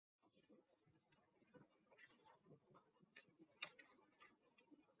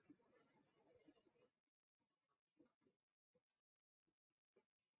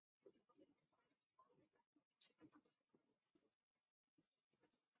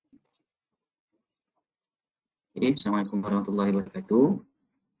Okay, Assalamualaikum warahmatullahi wabarakatuh.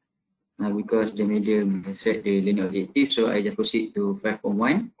 Because the medium has read the learning objective, so I just proceed to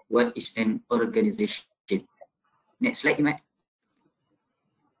 5.1. What is an organization? Next slide, Imad.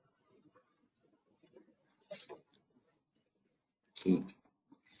 Okay.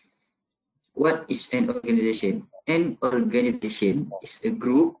 What is an organization? An organization is a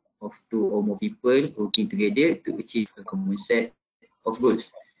group of two or more people working together to achieve a common set of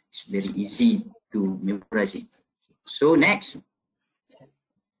goals. It's very easy to memorize it. So next,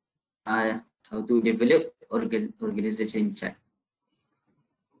 how to develop organization chart.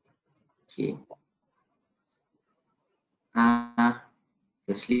 Okay.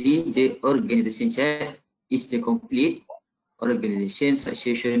 Firstly, the organization chart is the complete organization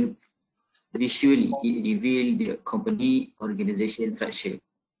structure visually. It reveals the company organization structure.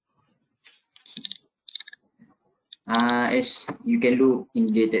 As you can look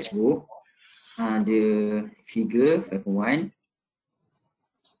in the textbook, the figure 5.1.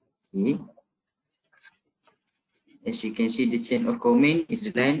 Okay. As you can see, the chain of command is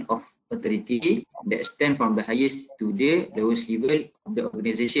the line of authority that stands from the highest to the lowest level of the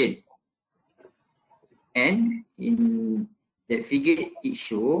organization. And in that figure, it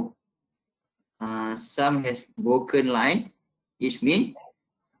shows some has broken line, which means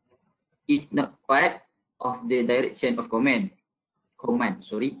it's not part of the direct chain of command. Command.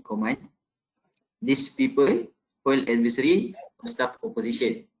 These people called adversary or staff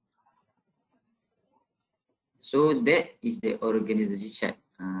opposition. So that is the organization chart.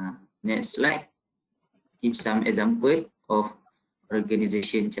 Next slide is some example of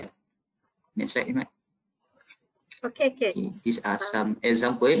organization chart. Next slide, Imad. Okay. These are some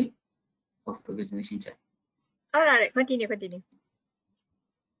example of organization chart. All right, continue. Okay,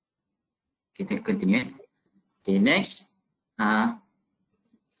 continue. Okay, next,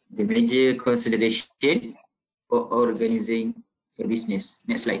 the major consideration for organizing a business.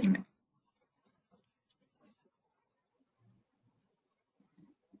 Next slide, Imad.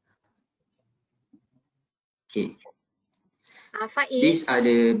 Okay. Faiz, These are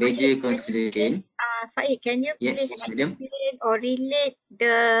the major considerations. Faiz, can you please explain or relate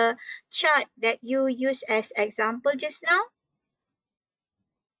the chart that you use as example just now?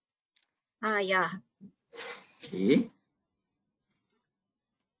 Yeah. Okay.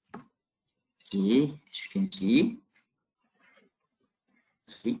 Okay, as you can see.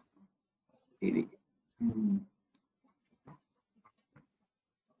 Sorry. Wait.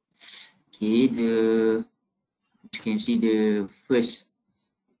 Okay, you can see the first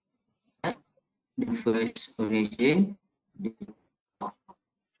origin, the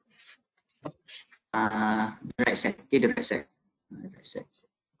right side. Okay, the right side.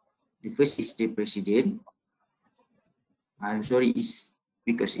 The first is the president. I'm sorry, it's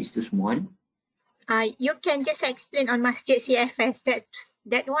because it's too small. You can just explain on Masjid CFS.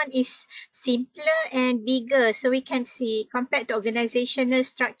 That one is simpler and bigger, so we can see compared to organizational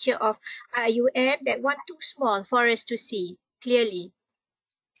structure of IUM. That one too small for us to see clearly.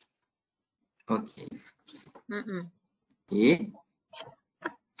 Okay. Okay.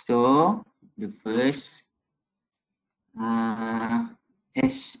 So the first,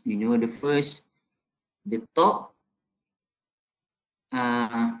 as you know, the top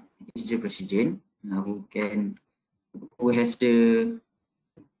is the president, who has the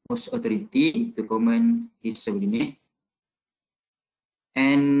most authority to command his subordinate,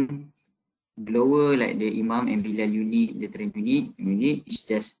 and lower like the imam and bilal unit, the train unit is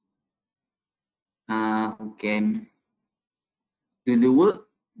just who can do the work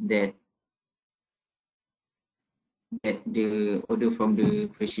that the order from the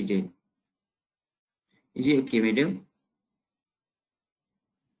president. Is it okay, madam?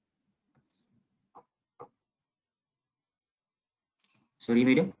 Sorry,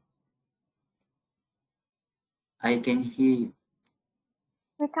 madam. I can hear you.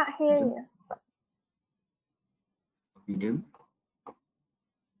 We can't hear you. Madam.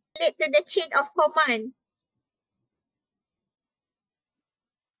 Relate to the chain of command.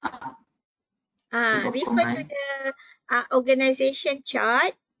 Refer to the organization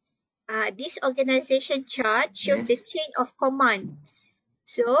chart. This organization chart shows the chain of command.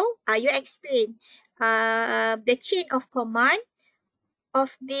 So you explain the chain of command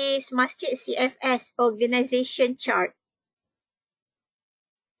of this Masjid CFS organization chart.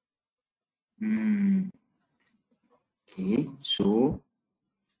 Okay, so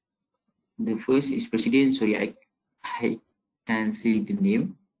the first is president. Sorry, I can't see the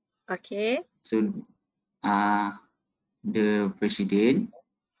name. Okay. So the president.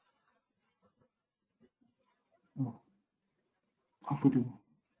 Apa tu?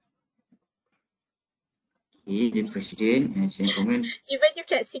 The president and chain of command. Even you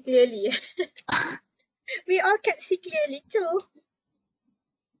can't see clearly. We all can't see clearly too.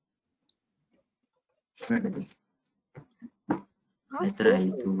 I try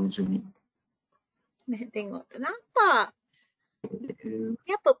to zoom it. Nak tengok tak nampak.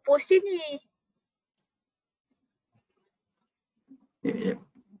 Ni apa post dia ni? Yeah.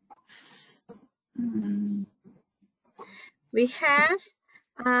 We have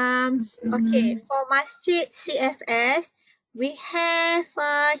okay, for Masjid CFS, we have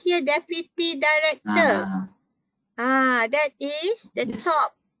here Deputy Director. That is the Yes.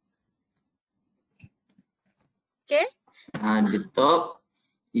 top. Okay. The top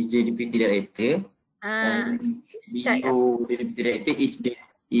is the deputy director. And start below the deputy director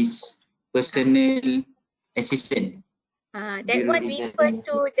is personal assistant. That one refer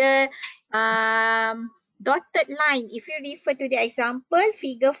to the dotted line. If you refer to the example,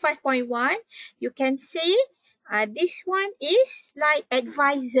 figure 5.1, you can see this one is like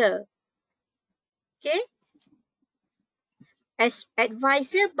advisor. Okay. As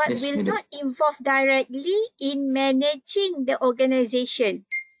advisor, but Yes, will madam. not involve directly in managing the organization.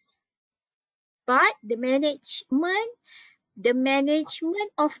 But the management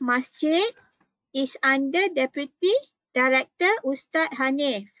of masjid is under Deputy Director Ustaz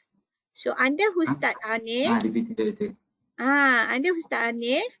Hanif. So under Ustaz Hanif, Deputy director. under Ustaz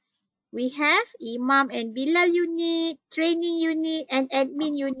Hanif, we have Imam and Bilal unit, training unit, and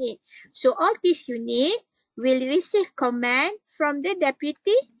admin unit. So all these unit will receive command from the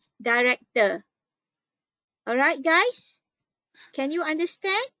Deputy Director. Alright, guys? Can you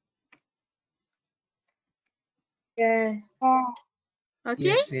understand? Yes.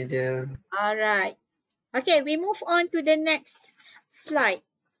 Okay? Yes, madam. Alright. Okay, we move on to the next slide.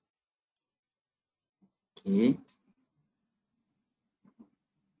 Okay.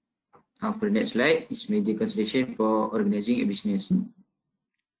 For the next slide is major consideration for organizing a business.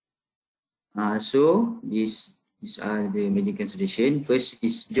 So these are the major consideration. First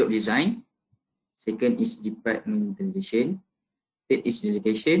is job design. Second is departmentalization. Third is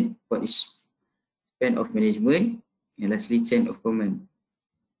delegation. Fourth is span of management. And lastly, chain of command.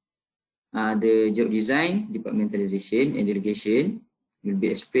 The job design, departmentalization, and delegation will be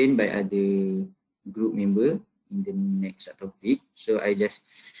explained by other group member in the next topic. So I just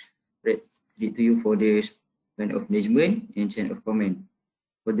read to you for the span of management and chain of command.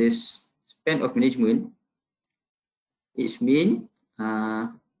 For this span of management, it means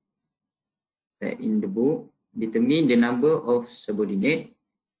in the book, determine the number of subordinates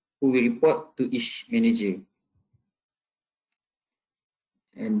who will report to each manager.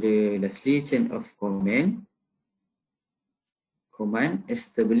 And lastly, chain of command. Command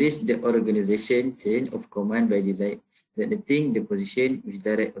establish the organization chain of command by designating the position with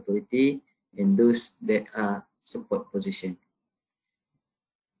direct authority and those that are support position.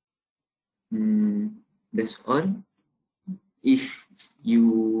 That's all. If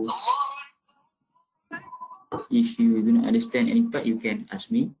you do not understand any part, you can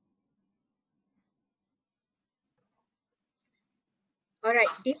ask me.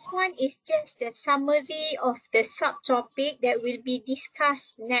 Alright, this one is just the summary of the subtopic that will be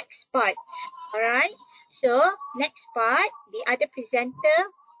discussed next part. Alright, so next part, the other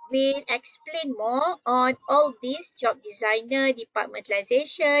presenter will explain more on all these: job designer,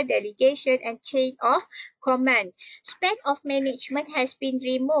 departmentalization, delegation, and chain of command. Span of management has been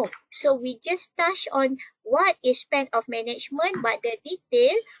removed. So we just touch on what is span of management, but the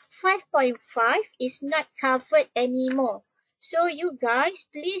detail 5.5 is not covered anymore. So you guys,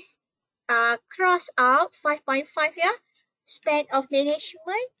 please cross out 5.5 yeah. Span of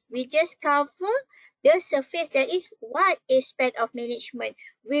management, we just cover the surface, that is what is span of management.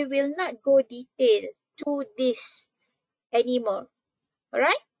 We will not go detail to this anymore.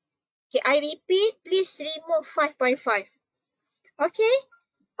 Alright? Okay, I repeat, please remove 5.5. Okay?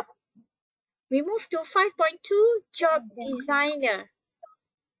 We move to 5.2, job designer.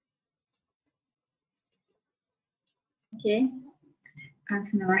 Okay.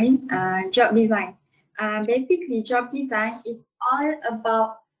 Sorry. Job design. Basically, job design is all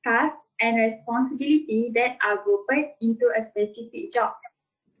about tasks and responsibility that are grouped into a specific job.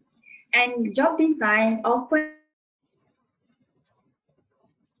 And job design often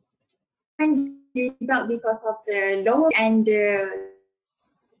result because of the lower and the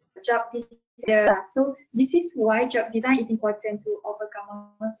job design. So this is why job design is important to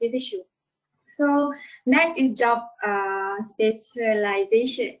overcome this issue. So next is job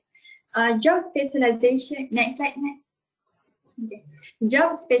specialization. Job specialization, next slide. Okay.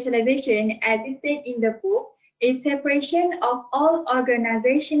 Job specialization, as is said in the book, is separation of all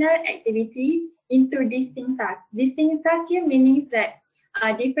organizational activities into distinct tasks. Distinct tasks here means that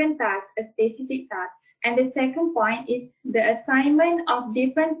different tasks, a specific task. And the second point is the assignment of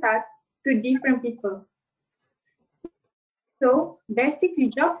different tasks to different people. So basically,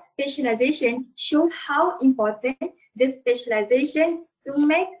 job specialization shows how important the specialization to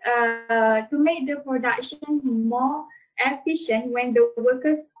make the production more efficient when the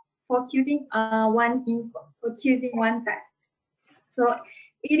workers focusing one task. So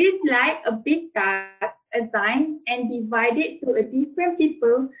it is like a big task assigned and divided to a different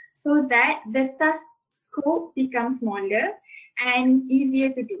people so that the task scope becomes smaller and easier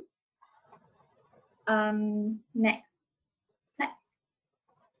to do. Next.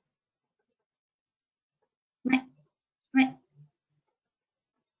 Right.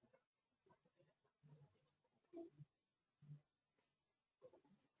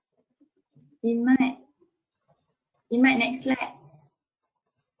 Imat, next slide.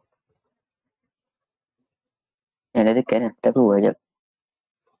 Dah tekan dah, tak keluar jap.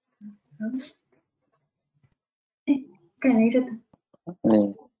 Kan lagi satu.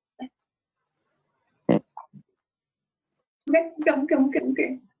 Bukan.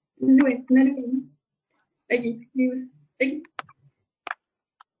 Dua. Lagi.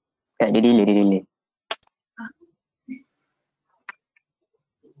 Tak, dia delay.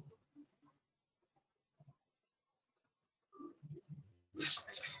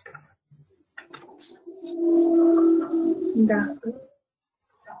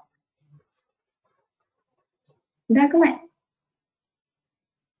 Dah ke Mat?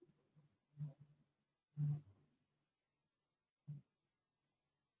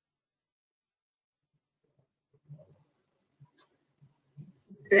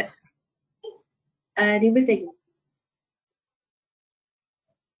 Reverse lagi.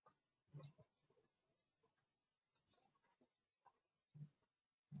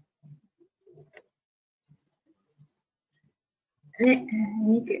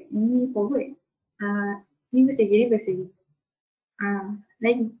 Ni forward. Reverse lagi.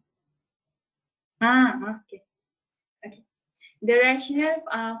 Lagi. Okay. The rationale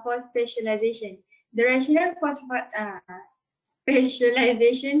for specialization. The rationale for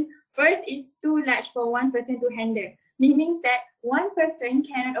specialization first is too large for one person to handle. Meaning that one person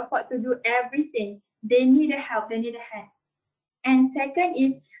cannot afford to do everything. They need a help, they need a hand. And second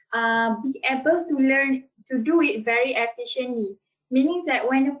is be able to learn to do it very efficiently. Meaning that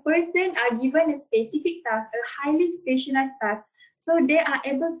when a person are given a specific task, a highly specialized task, so they are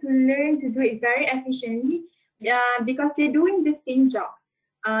able to learn to do it very efficiently because they're doing the same job,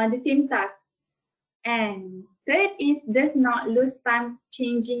 the same task. And third is does not lose time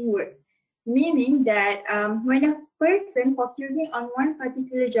changing work. Meaning that when a person focusing on one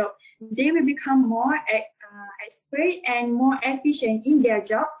particular job, they will become more expert and more efficient in their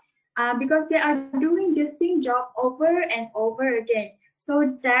job because they are doing the same job over and over again.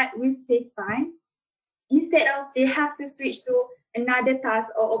 So that will save time instead of they have to switch to another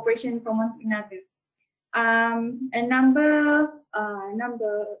task or operation from one to another. And number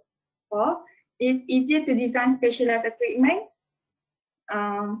 4 is easier to design specialized equipment.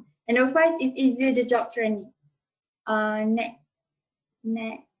 And number 5 is easier the job training. Next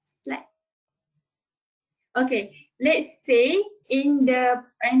slide. Okay, let's say in the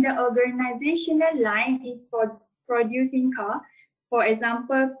organizational line is for producing car, for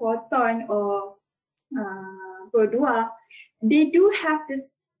example, Proton or Produa, they do have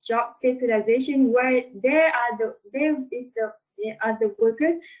this job specialization where there are the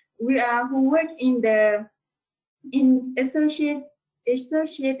workers who work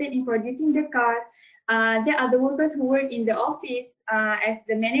associated in producing the cars. There are the workers who work in the office as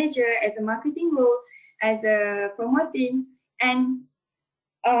the manager, as a marketing role, as a promoting. And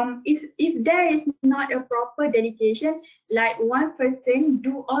if there is not a proper dedication, like one person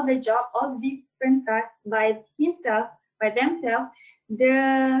do all the job, all different tasks by themselves,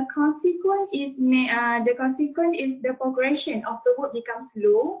 the consequence is the progression of the work becomes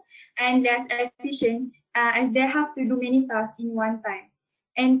slow and less efficient as they have to do many tasks in one time.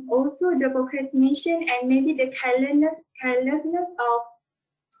 And also the procrastination and maybe the carelessness of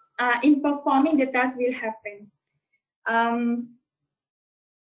in performing the task will happen.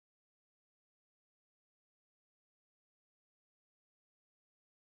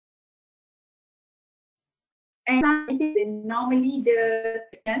 And normally the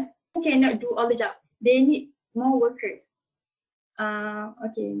cannot do all the job. They need more workers.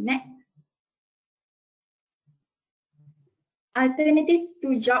 Okay, next. Alternatives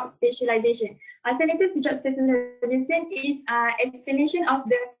to job specialization. Alternatives to job specialization is explanation of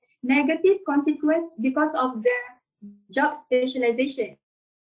the negative consequence because of the job specialization.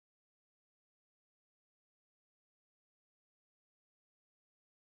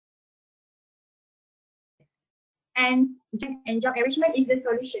 And job enrichment is the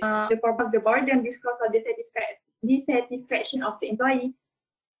solution. The problem of the boredom because of the dissatisfaction of the employee,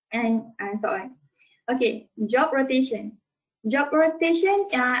 and so on. Okay, job rotation. Job rotation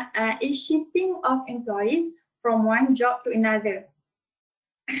is shifting of employees from one job to another.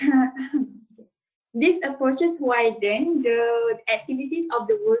 These approaches widen the activities of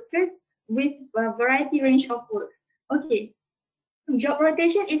the workers with a variety range of work. Okay, job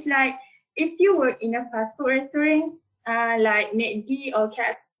rotation is like if you work in a fast food restaurant like McD or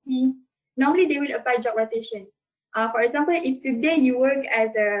KFC, normally they will apply job rotation. For example, if today you work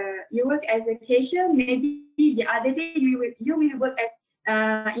as a cashier, maybe the other day you will work as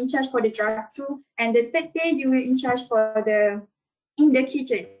in charge for the drive-through, and the third day you will in charge in the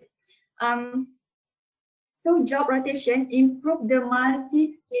kitchen. So job rotation improve the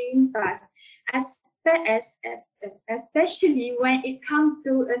multi-skilling task, especially when it comes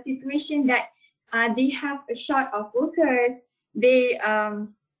to a situation that they have a short of workers. The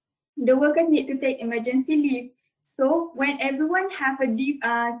workers need to take emergency leaves. So when everyone have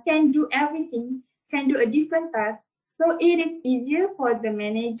can do everything, can do a different task, so it is easier for the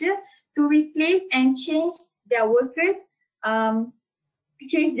manager to replace and change their workers.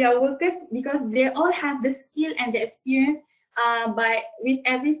 Because they all have the skill and the experience with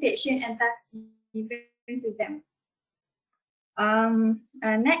every section and task given to them.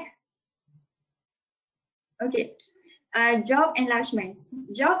 Next. Okay. Job enlargement.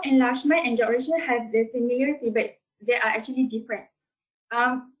 Job enlargement and job rotation have the similarity, but they are actually different.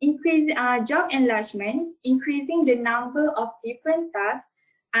 Job enlargement, increasing the number of different tasks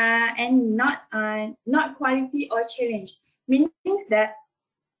and not quality or challenge, means that,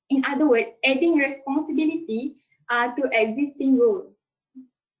 in other words, adding responsibility to existing role.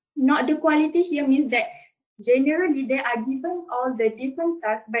 Not the quality here means that generally they are given all the different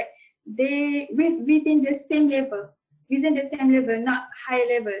tasks, but they within the same level, not high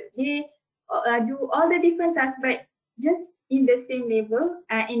level. They do all the different tasks, but just in the same level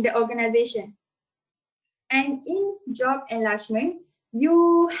in the organization. And in job enlargement,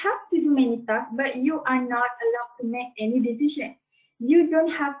 you have to do many tasks, but you are not allowed to make any decision. You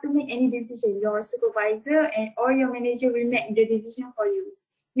don't have to make any decision. Your supervisor or your manager will make the decision for you.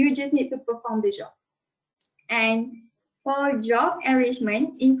 You just need to perform the job. And for job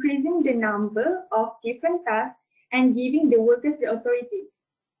enrichment, increasing the number of different tasks and giving the workers the authority.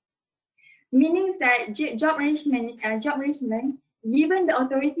 Meaning that job enrichment, given the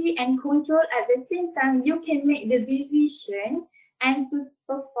authority and control at the same time, you can make the decision and to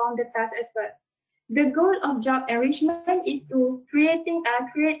perform the task as well. The goal of job enrichment is to create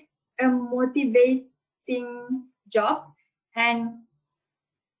a motivating job and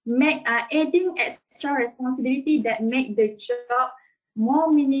adding extra responsibility that make the job more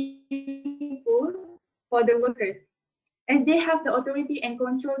meaningful for the workers, as they have the authority and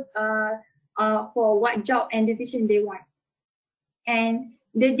control for what job and decision they want. And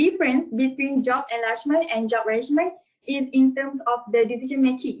the difference between job enlargement and job enrichment is in terms of the decision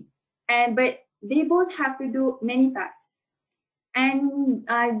making, but they both have to do many tasks. And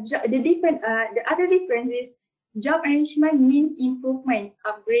the other difference is job enrichment means improvement,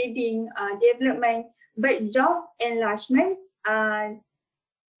 upgrading, development, but job enlargement,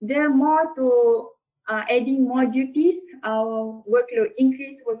 they're more to adding more duties, workload,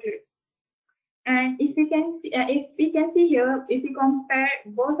 increased workload. And if we can see here, if we compare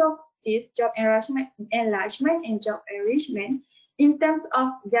both of these job enlargement and job enrichment in terms of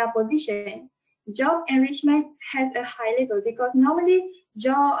their position, job enrichment has a high level because normally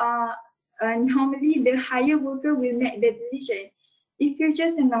the higher worker will make the decision. If you're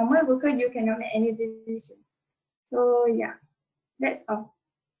just a normal worker, you cannot make any decision. So yeah, that's all.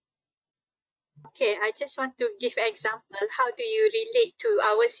 Okay, I just want to give an example. How do you relate to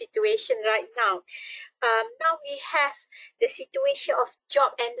our situation right now? Now we have the situation of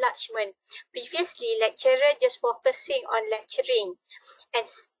job enlargement. Previously, lecturer just focusing on lecturing and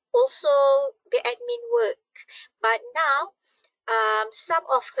also the admin work. But now, some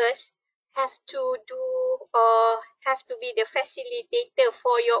of us have to do or have to be the facilitator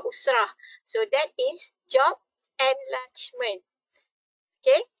for your usrah. So that is job enlargement.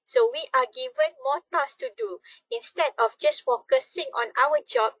 Okay, so we are given more tasks to do instead of just focusing on our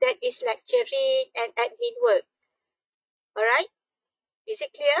job, that is lecturing and admin work. All right, is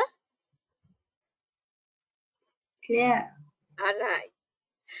it clear? Clear. All right.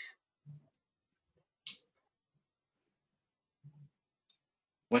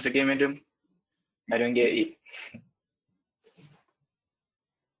 Once again, madam, I don't get it.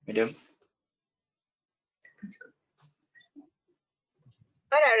 Madam.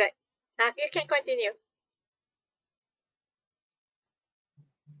 All right. Now you can continue.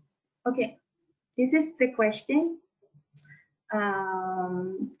 Okay, this is the question.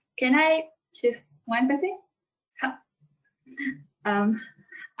 Can I choose one person? The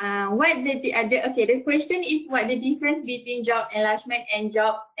question is what the difference between job enlargement and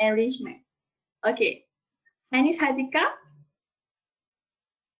job enrichment. Okay, Hanis Hazika.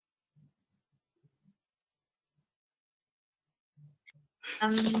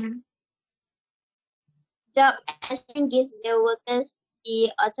 Job enrichment gives the workers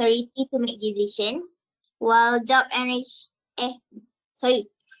the authority to make decisions, while job enlargement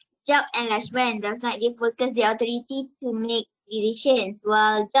does not give workers the authority to make decisions,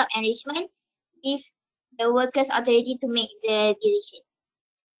 while job enrichment gives the workers authority to make the decision.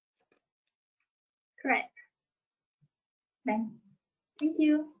 Correct. Thank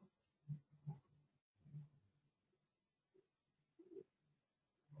you.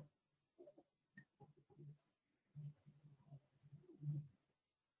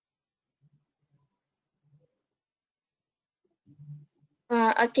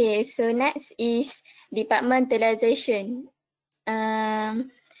 Okay, so next is departmentalization.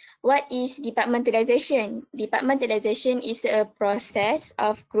 What is departmentalization? Departmentalization is a process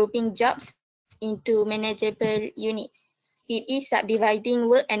of grouping jobs into manageable units. It is subdividing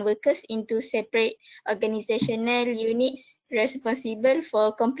work and workers into separate organizational units responsible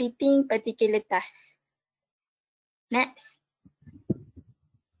for completing particular tasks. Next.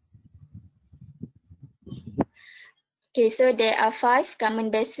 Okay, so there are 5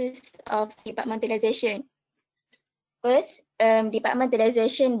 common bases of departmentalization. First,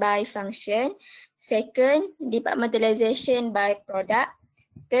 departmentalization by function. Second, departmentalization by product.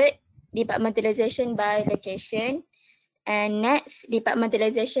 Third, departmentalization by location. And next,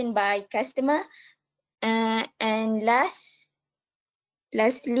 departmentalization by customer. And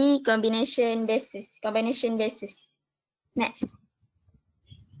lastly, combination basis. Next.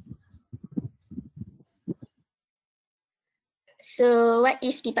 So what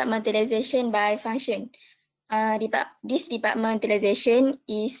is departmentalization by function? This departmentalization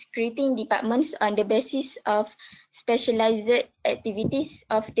is creating departments on the basis of specialized activities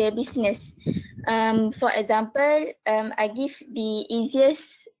of the business. For example, I give the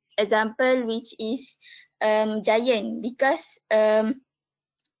easiest example, which is Giant, because they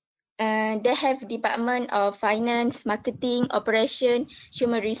have department of finance, marketing, operation,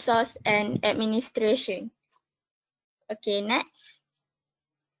 human resource, and administration. Okay, next.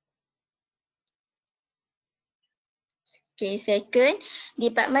 Okay, second,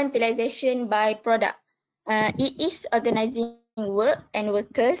 departmentalization by product. It is organizing work and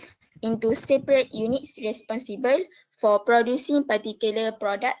workers into separate units responsible for producing particular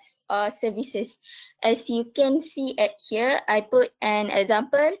products or services. As you can see at here, I put an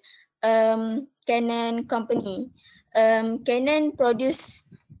example, Canon company. Canon produce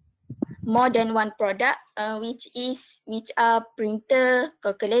more than one product, which are printer,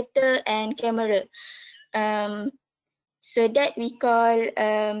 calculator, and camera. So that we call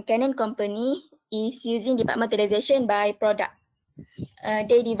Canon company is using departmentalization by product.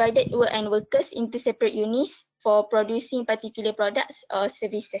 They divided work and workers into separate units for producing particular products or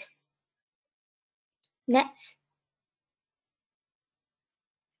services. Next.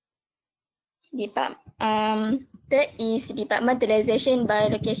 Third is departmentalization by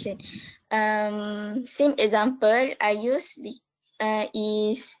location. Same example I use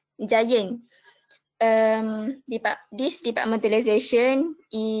is Giant. This departmentalization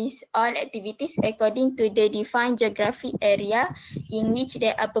is all activities according to the defined geographic area in which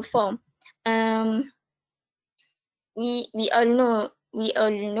they are performed. We all know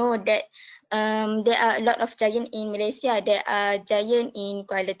that there are a lot of giant in Malaysia. There are giant in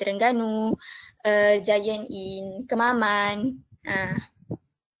Kuala Terengganu, giant in Kemaman.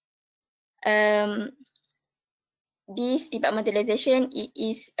 This departmentalization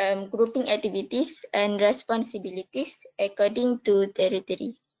is grouping activities and responsibilities according to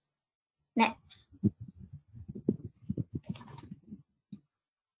territory. Next.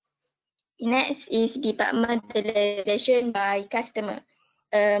 Next is departmentalization by customer.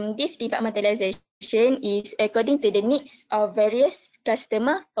 This departmentalization is according to the needs of various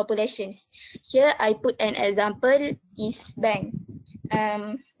customer populations. Here I put an example is bank.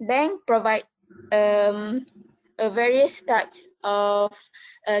 Bank provide various types of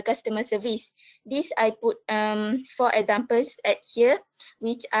customer service. This I put 4 examples at here,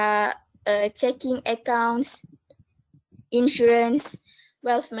 which are checking accounts, insurance,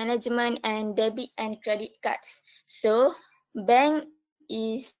 wealth management, and debit and credit cards. So bank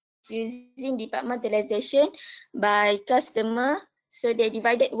is using departmentalization by customer. So they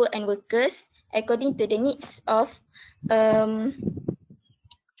divided work and workers according to the needs of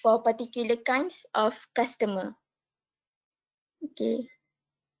for particular kinds of customer. Okay,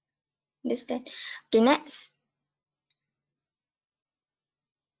 understand. Okay, next.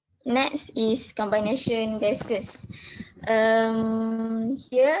 Next is combination basis.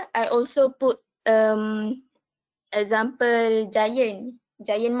 Here I also put example Giant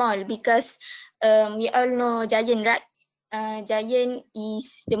Mall, because we all know Giant, right? Giant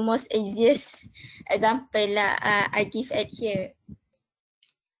is the most easiest example lah I give at here.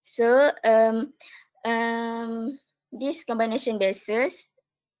 So this combination basis,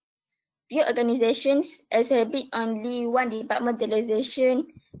 few organizations exhibit only one departmentalization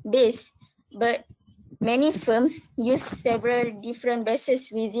base, but many firms use several different bases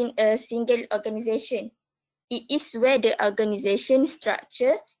within a single organization. It is where the organization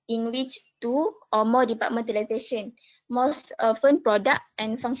structure in which two or more departmentalization, most often product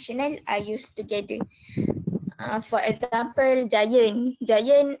and functional, are used together. For example, Giant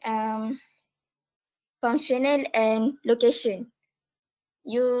functional and location.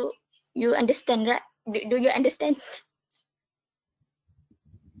 You understand, right? Do you understand?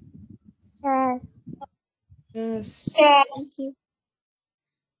 Yes. Yes. Thank you.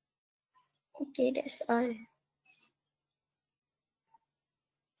 Okay, that's all.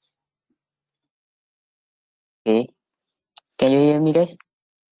 Okay. Can you hear me, guys?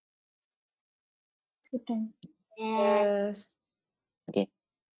 Yes. Okay.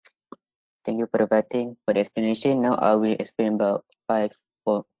 Thank you for providing for the explanation. Now I will explain about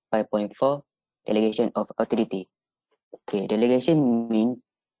 5.4, delegation of authority. Okay, delegation mean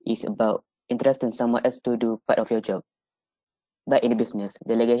is about entrusting someone else to do part of your job. But in the business,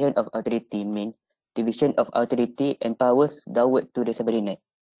 delegation of authority mean division of authority and powers downward to the subordinate.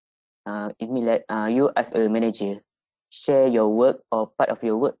 It means that you as a manager share your work or part of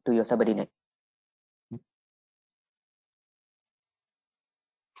your work to your subordinate.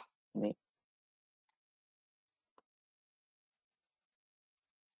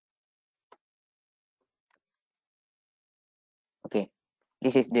 Okay,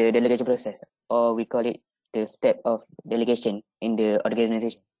 this is the delegation process, or we call it the step of delegation in the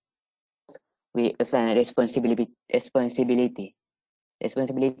organization. We assign responsibility. Responsibility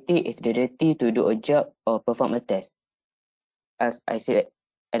is the duty to do a job or perform a task. As I said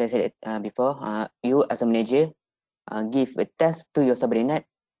before, you as a manager give a task to your subordinate,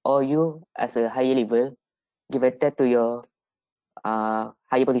 or you as a higher level give a task to your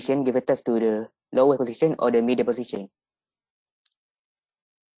higher position, give a task to the lower position or the middle position.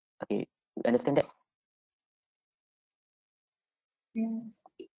 Okay, you understand that? Yes.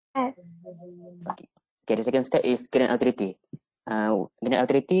 Okay, the second step is grant authority. Grant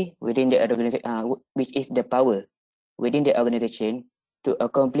authority within the organization, which is the power within the organization to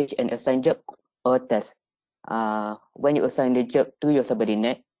accomplish an assigned job or task. When you assign the job to your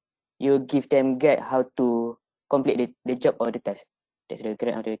subordinate, you give them guide how to complete the job or the task. That's the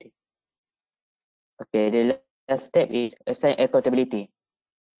grant authority. Okay, the last step is assign accountability.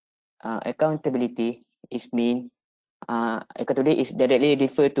 Accountability is mean accountability is directly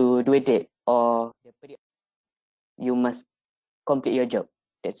refer to due date or the period you must complete your job.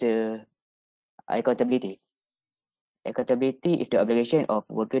 That's the accountability. Accountability is the obligation of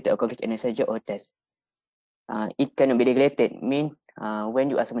worker to accomplish an assigned job or task. It cannot be delegated. Mean when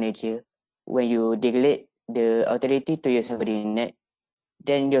you as a manager, when you delegate the authority to your subordinate,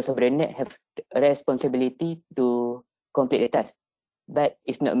 then your subordinate have a responsibility to complete the task. But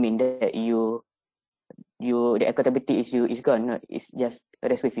it's not mean that you the accountability is gone. No, it's just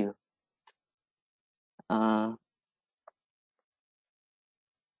rest with you.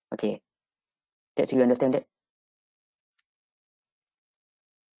 Okay. That's you understand that?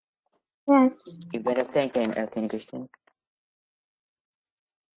 Yes. If you understand, can ask any question.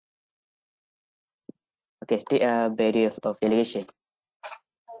 Okay, state barriers of delegation.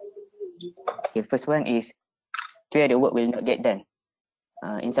 Okay, first one is fear the work will not get done.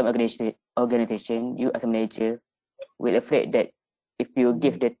 In some organization, you as a manager will afraid that if you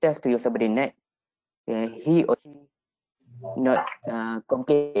give the task to your subordinate, he or she not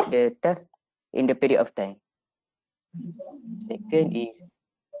complete the task in the period of time. Second is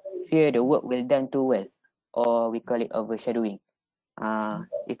fear the work will done too well, or we call it overshadowing.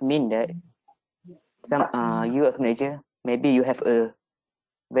 It means that some you as manager, maybe you have a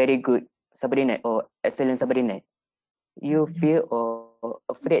very good subordinate or excellent subordinate. You fear or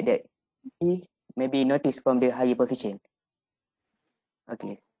afraid that he may be noticed from the higher position.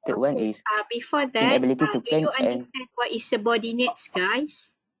 Okay. Third one is before that, inability to do plan you and understand what is subordinates,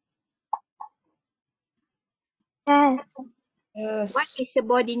 guys? Yes. Yes. What is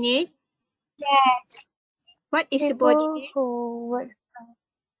subordinate? Yes. What is People subordinate? who work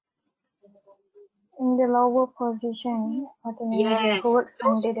In the lower position of the manager Yes, who works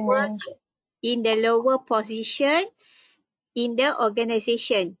those under the who work manager. in the lower position in the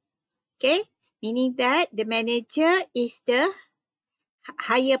organization. Okay, meaning that the manager is the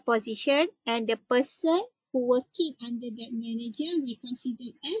higher position and the person who working under that manager we consider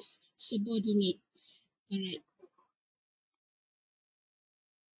as subordinate. Alright.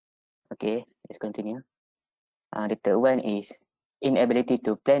 Okay, let's continue. The third one is inability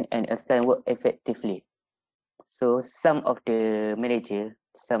to plan and assign work effectively. So some of the manager,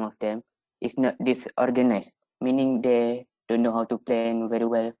 some of them is not disorganized, meaning they don't know how to plan very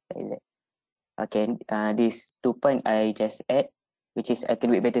well. Like that. Okay, these 2 points I just add, which is I can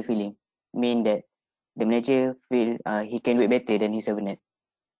do it better feeling, mean that the manager feel he can do it better than his subordinate.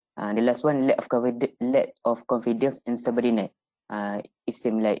 The last one, lack of confidence in subordinate. It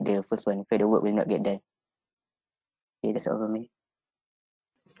seems like the first one, where the work will not get done. Okay, that's all for me.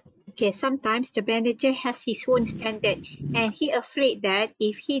 Okay, sometimes the manager has his own standard and he afraid that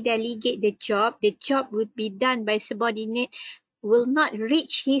if he delegate the job would be done by subordinate will not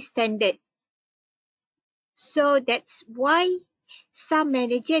reach his standard. So that's why some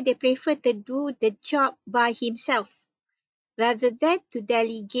manager they prefer to do the job by himself rather than to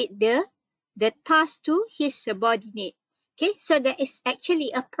delegate the task to his subordinate. Okay, so there is actually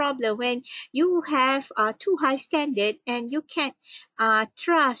a problem when you have too high standard and you can't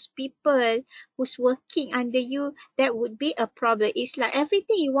trust people who's working under you. That would be a problem. It's like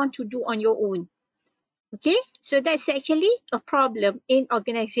everything you want to do on your own. Okay, so that's actually a problem in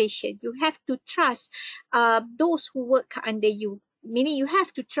organization. You have to trust those who work under you, meaning you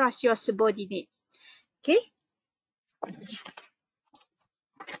have to trust your subordinate. Okay.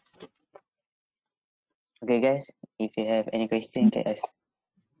 Okay, guys, if you have any question, can ask.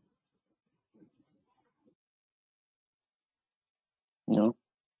 No?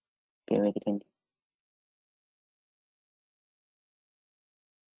 Okay, we can.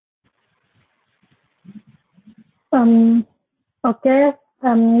 Okay.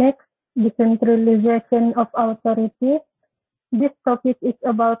 Next, decentralization of authority. This topic is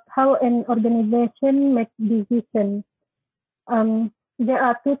about how an organization makes decisions. There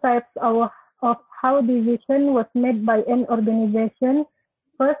are two types of how decision was made by an organization.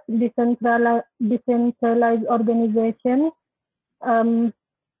 First, decentralized organization.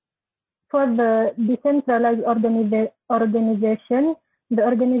 For the decentralized organization, the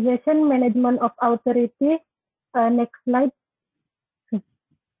organization management of authority. Next slide.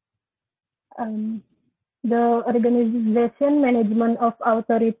 The organization management of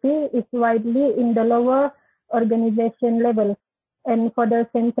authority is widely in the lower organization level, and for the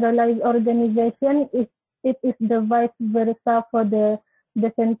centralized organization, it is the vice versa for the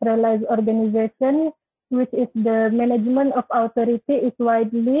decentralized organization, which is the management of authority is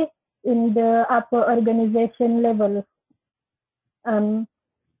widely in the upper organization level.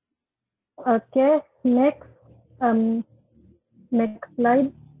 Okay, next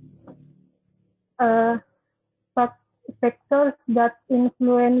slide. Factors that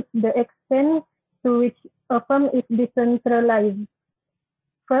influence the extent to which a firm is decentralized.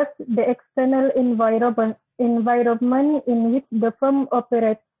 First, the external environment in which the firm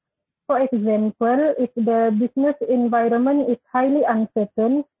operates. For example, if the business environment is highly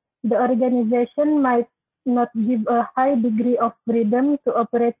uncertain, the organization might not give a high degree of freedom to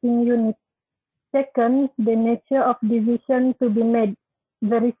operating units. Second, the nature of decision to be made.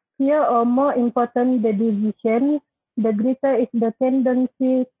 The riskier or more important the decision, the greater is the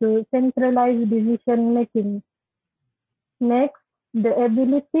tendency to centralize decision making. Next, the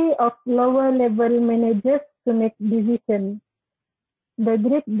ability of lower level managers to make decisions. The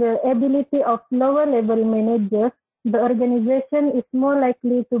ability of lower level managers, the organization is more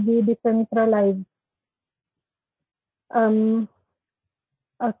likely to be decentralized.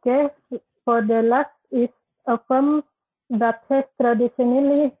 Okay, for the last is a firm that has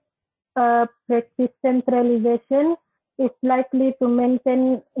traditionally practiced centralization is likely to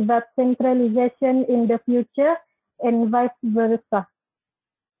maintain that centralization in the future and vice versa.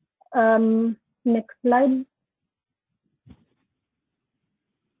 Next slide.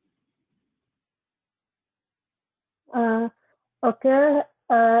 Okay,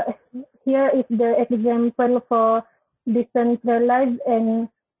 here is the example for decentralized and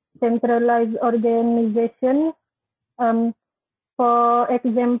centralized organization. For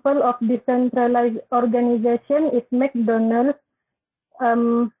example of decentralized organization is McDonald's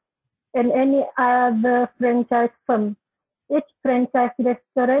and any other franchise firm. Each franchise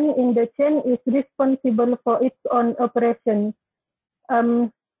restaurant in the chain is responsible for its own operation.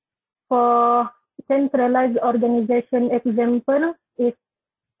 For centralized organization example is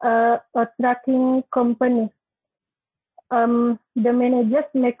a tracking company. The managers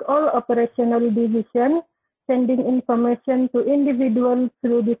make all operational decisions, sending information to individuals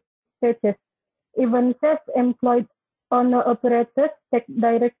through dispatches. Even self-employed owner-operators take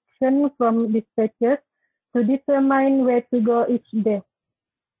direction from dispatches to determine where to go each day.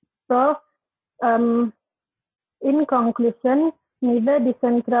 So, in conclusion, neither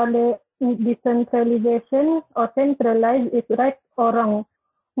decentralization or centralized is right or wrong.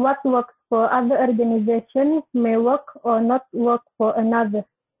 What works for other organizations may work or not work for another.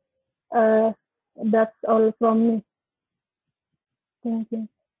 That's all from me. Thank you.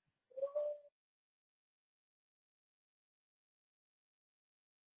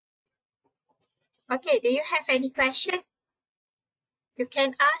 Okay, do you have any question? You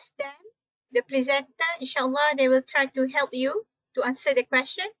can ask them. The presenter, inshallah, they will try to help you to answer the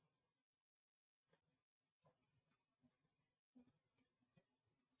question.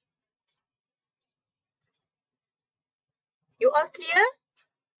 You all clear?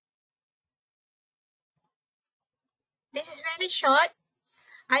 This is very short.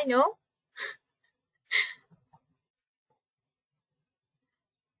 I know.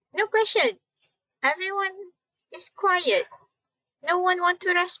 No question. Everyone is quiet. No one want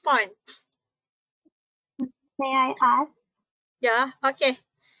to respond. May I ask? Yeah, okay.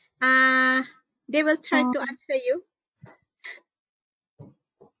 They will try to answer you.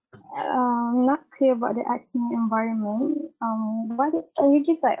 Not clear about the accident environment. What can you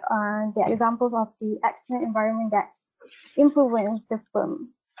give like the examples of the accident environment that influence the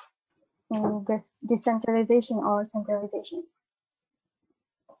firm in this decentralization or centralization?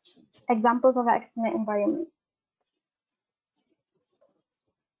 Examples of accident environment.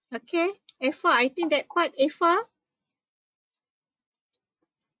 Okay, Eva, I think that part, Eva.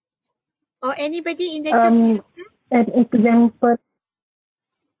 Or anybody in the group? An example.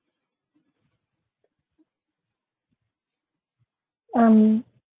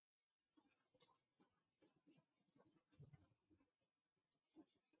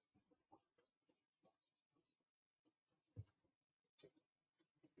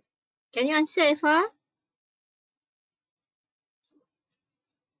 Can you answer, Eva?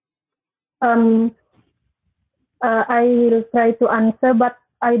 I will try to answer, but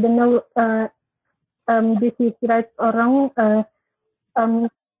I don't know this is right or wrong.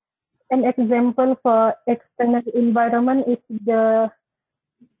 An example for external environment is the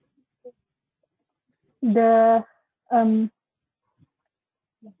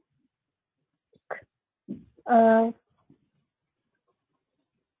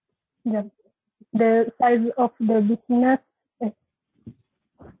size of the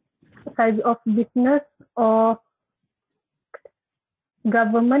business or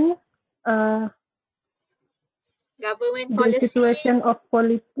government. Government The policy. situation of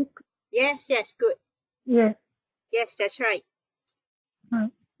politics. Yes, yes, good. Yes. Yes, that's right.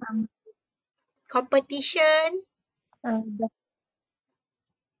 Um, Competition. Yes.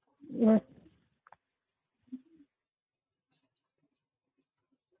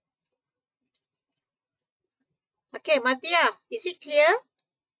 Okay, Matia, is it clear?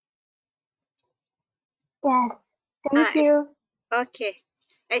 Yes, thank you. Okay.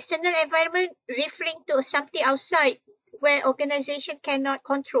 External environment referring to something outside where organization cannot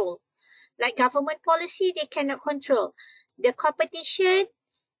control. Like government policy, they cannot control. The competition,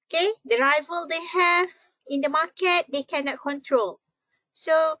 okay, the rival they have in the market, they cannot control.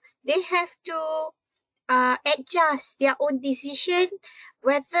 So they have to adjust their own decision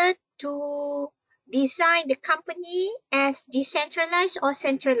whether to design the company as decentralized or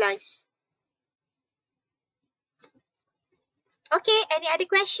centralized. Okay, any other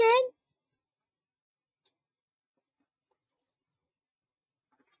question?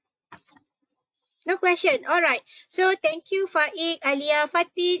 No question. All right. So thank you, Faik, Alia,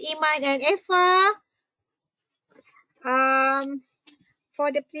 Fatin, Iman, and Eva.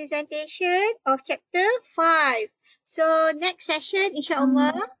 For the presentation of chapter 5. So next session,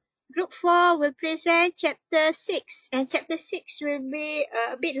 inshallah, group 4 will present chapter 6. And chapter 6 will be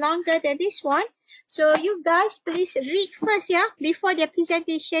a bit longer than this one. So you guys please read first, yeah, before the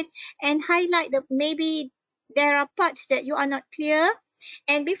presentation and highlight maybe there are parts that you are not clear.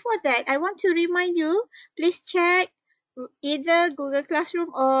 And before that, I want to remind you, please check either Google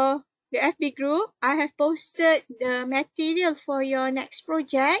Classroom or the FB group. I have posted the material for your next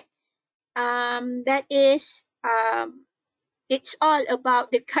project. That is, it's all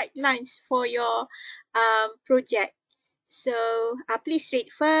about the guidelines for your project. So please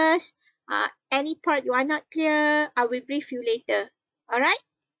read first. Any part you are not clear, I will brief you later. All right?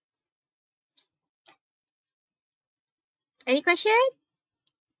 Any question?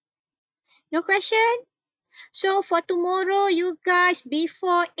 No question? So for tomorrow, you guys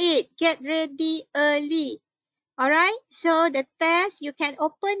before 8, get ready early. Alright, so the test, you can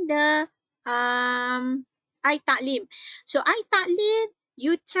open the iTaklim. So iTaklim,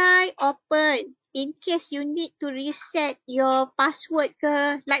 you try open in case you need to reset your password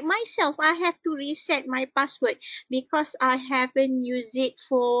ke. Like myself, I have to reset my password because I haven't used it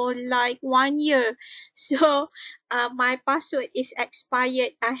for like 1 year. So my password is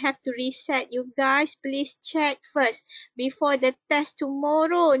expired. I have to reset. You guys, please check first before the test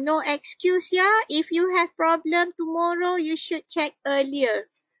tomorrow. No excuse, yeah. If you have problem tomorrow, you should check earlier.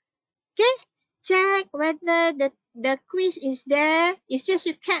 Okay? Check whether the quiz is there. It's just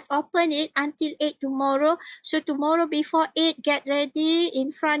you can't open it until 8 tomorrow. So tomorrow before 8, get ready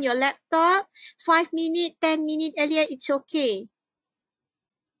in front your laptop. 5 minutes, 10 minutes earlier, it's okay.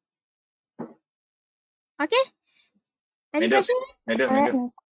 Okay? Any Madam, question?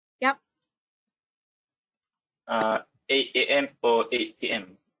 madam. Yep. 8 a.m. or 8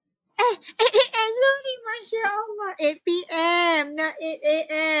 p.m. 8 a.m. Sorry, Masya Allah. 8 p.m. Not 8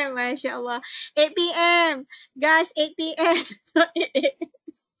 a.m. Masya Allah. 8 p.m. Guys, 8 p.m. Not 8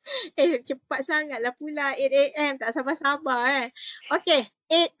 a.m. Cepat sangatlah pula. 8 a.m. Tak sabar-sabar Okay,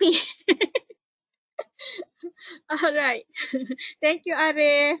 8 p.m. Alright. Thank you,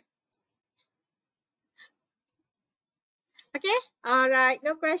 Arif. Okay, alright.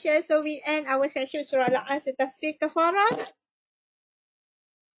 No questions. So we end our session surah Al-An Tasbih Kafarah.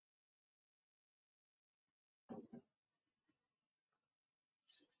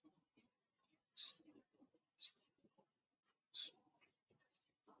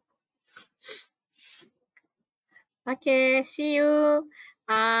 Okay, see you.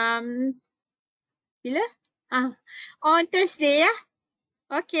 Bila? On Thursday, ya?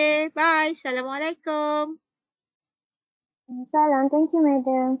 Okay, bye. Assalamualaikum. Salam. Thank you,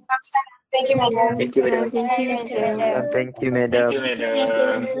 madam. Thank you, madam. Thank you, madam. Thank you, madam. Thank you, Thank madam. you,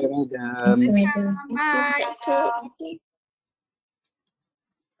 madam. Thank you. Thank you, madam. Bye. Thank you,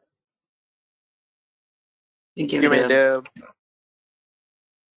 Thank you, madam. madam.